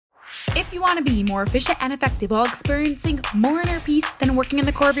If you want to be more efficient and effective while experiencing more inner peace, then working on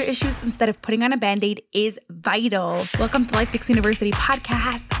the core of your issues instead of putting on a Band-Aid is vital. Welcome to LifePix University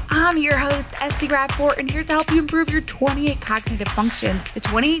podcast. I'm your host, Esty Rapport, and here to help you improve your 28 cognitive functions, the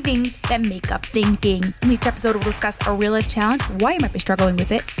 28 things that make up thinking. In each episode, we'll discuss a real-life challenge, why you might be struggling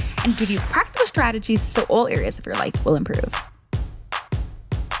with it, and give you practical strategies so all areas of your life will improve.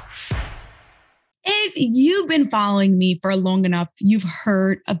 If you've been following me for long enough, you've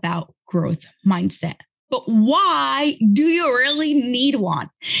heard about growth mindset. But why do you really need one?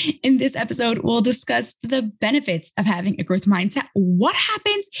 In this episode, we'll discuss the benefits of having a growth mindset, what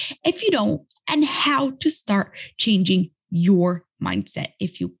happens if you don't, and how to start changing your mindset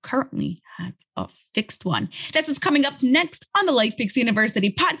if you currently have a fixed one. That's what's coming up next on the LifePix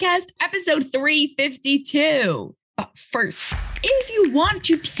University podcast, episode 352. But first, if you want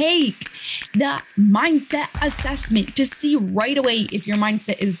to take the mindset assessment to see right away if your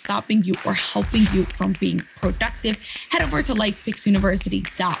mindset is stopping you or helping you from being productive, head over to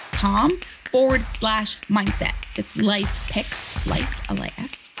lifepix.com/mindset. It's LifePix, life,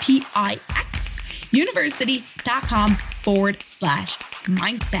 LIFEPIX,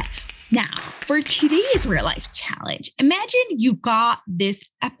 university.com/mindset. Now, for today's real life challenge, imagine you got this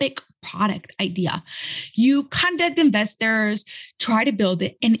epic product idea. You contact investors, try to build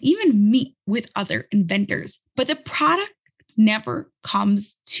it, and even meet with other inventors, but the product never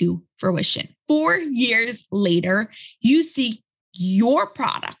comes to fruition. 4 years later, you see your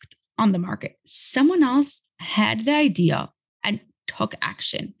product on the market. Someone else had the idea and took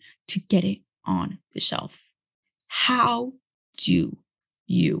action to get it on the shelf. How do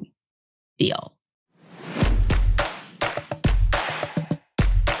you feel?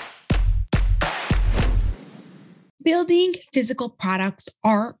 Building physical products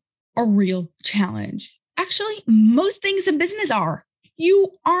are a real challenge. Actually, most things in business are.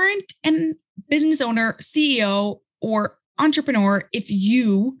 You aren't a business owner, CEO, or entrepreneur if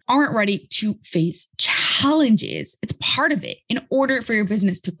you aren't ready to face challenges. It's part of it. In order for your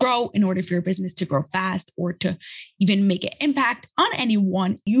business to grow, in order for your business to grow fast, or to even make an impact on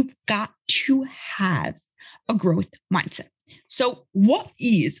anyone, you've got to have a growth mindset. So what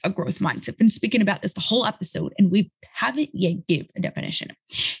is a growth mindset? I've been speaking about this the whole episode, and we haven't yet give a definition.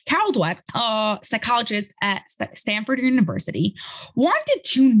 Carol Dweck, a psychologist at Stanford University, wanted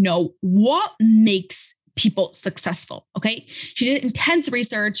to know what makes people successful. Okay. She did intense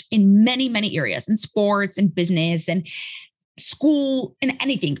research in many, many areas, in sports and business and school and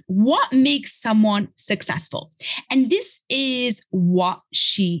anything. What makes someone successful? And this is what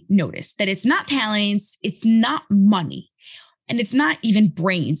she noticed, that it's not talents, it's not money, and it's not even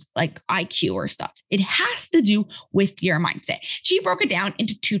brains like IQ or stuff. It has to do with your mindset. She broke it down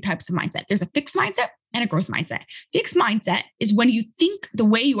into two types of mindset. There's a fixed mindset and a growth mindset. Fixed mindset is when you think the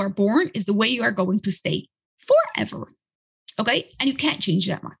way you are born is the way you are going to stay forever. Okay. And you can't change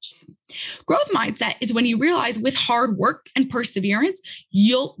that much. Growth mindset is when you realize with hard work and perseverance,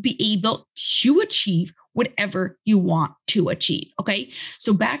 you'll be able to achieve whatever you want to achieve. Okay.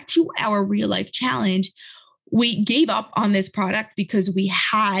 So back to our real life challenge. We gave up on this product because we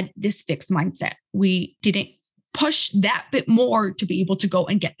had this fixed mindset. We didn't push that bit more to be able to go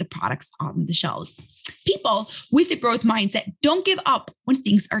and get the products on the shelves. People with a growth mindset don't give up when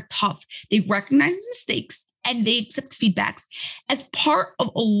things are tough. They recognize mistakes and they accept feedbacks as part of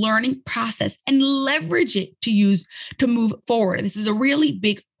a learning process and leverage it to use to move forward. This is a really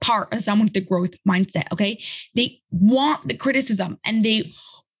big part of someone with a growth mindset. Okay. They want the criticism and they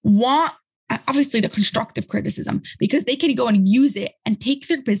want obviously the constructive criticism because they can go and use it and take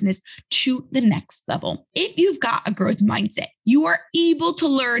their business to the next level. If you've got a growth mindset, you are able to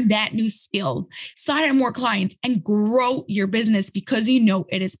learn that new skill, sign on more clients, and grow your business because you know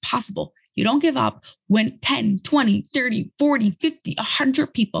it is possible. You don't give up when 10, 20, 30, 40, 50,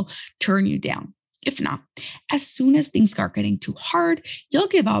 100 people turn you down. If not, as soon as things start getting too hard, you'll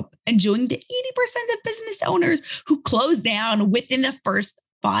give up and join the 80% of business owners who close down within the first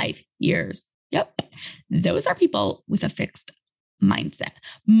 5 years. Yep. Those are people with a fixed mindset.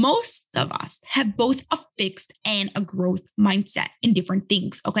 Most of us have both a fixed and a growth mindset in different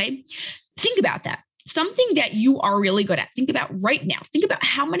things. Okay. Think about that. Something that you are really good at. Think about right now. Think about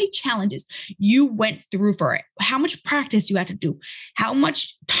how many challenges you went through for it, how much practice you had to do, how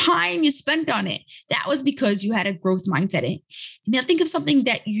much time you spent on it. That was because you had a growth mindset in it. Now think of something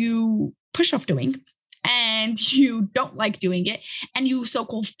that you push off doing and you don't like doing it and you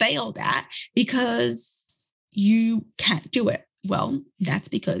so-called failed at because you can't do it. Well, that's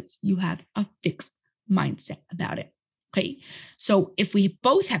because you have a fixed mindset about it. Okay. So if we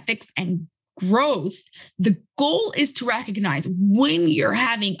both have fixed and growth, the goal is to recognize when you're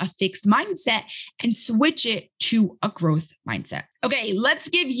having a fixed mindset and switch it to a growth mindset. Okay, let's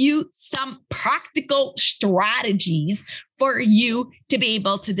give you some practical strategies for you to be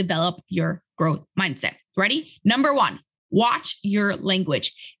able to develop your growth mindset. Ready? Number one, watch your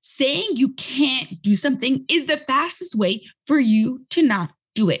language. Saying you can't do something is the fastest way for you to not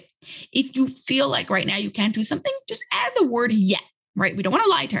do it. If you feel like right now you can't do something, just add the word yet, right? We don't want to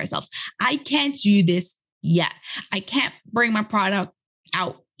lie to ourselves. I can't do this yet. I can't bring my product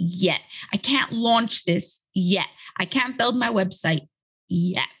out yet. I can't launch this yet. I can't build my website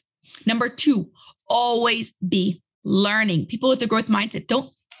yet. Number two, always be learning. People with a growth mindset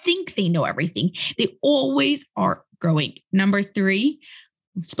don't think they know everything. They always are growing. Number three,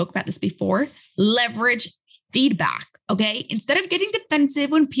 we spoke about this before, leverage feedback. Okay. Instead of getting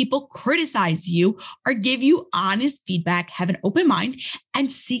defensive when people criticize you or give you honest feedback, have an open mind and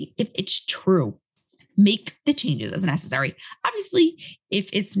see if it's true. Make the changes as necessary. Obviously, if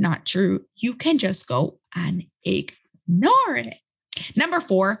it's not true, you can just go and ignore it. Number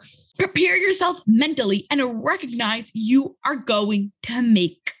four, prepare yourself mentally and recognize you are going to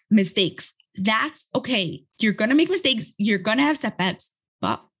make mistakes. That's okay. You're going to make mistakes. You're going to have setbacks,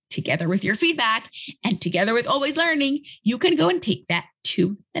 but together with your feedback and together with always learning, you can go and take that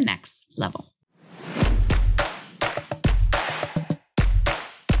to the next level.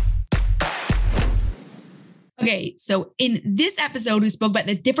 Okay, so in this episode, we spoke about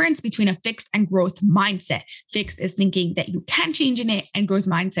the difference between a fixed and growth mindset. Fixed is thinking that you can change in it, and growth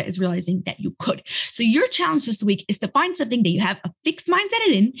mindset is realizing that you could. So your challenge this week is to find something that you have a fixed mindset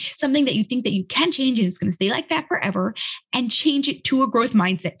in, something that you think that you can change and it's going to stay like that forever, and change it to a growth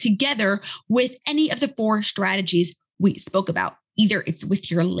mindset together with any of the four strategies we spoke about. Either it's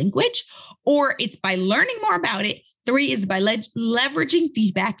with your language or it's by learning more about it. 3 is by leveraging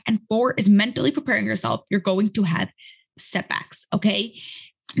feedback, and 4 is mentally preparing yourself. You're going to have setbacks. Okay.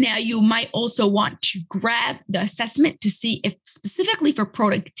 Now you might also want to grab the assessment to see if specifically for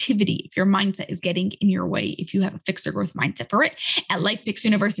productivity, if your mindset is getting in your way, if you have a fixed or growth mindset for it at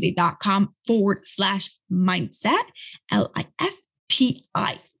lifepixuniversity.com/mindset,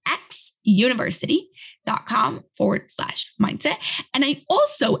 lifepixuniversity.com/mindset. And I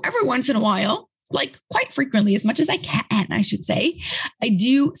also, every once in a while, like quite frequently, as much as I can, I should say, I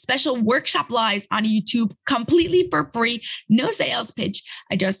do special workshop lives on YouTube completely for free, no sales pitch.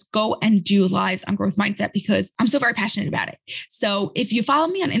 I just go and do lives on growth mindset because I'm so very passionate about it. So if you follow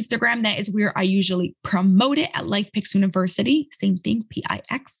me on Instagram, that is where I usually promote it at LifePix University, same thing,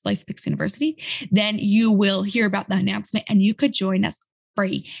 PIX, LifePix University, then you will hear about the announcement and you could join us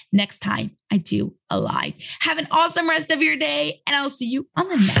free next time I do a live. Have an awesome rest of your day, and I'll see you on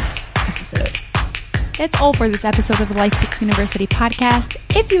the next episode. That's all for this episode of the LifePix University podcast.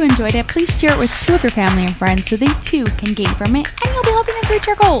 If you enjoyed it, please share it with 2 of your family and friends so they too can gain from it, and you'll be helping us reach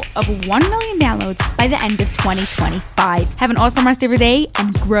our goal of 1 million downloads by the end of 2025. Have an awesome rest of your day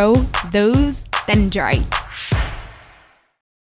and grow those dendrites.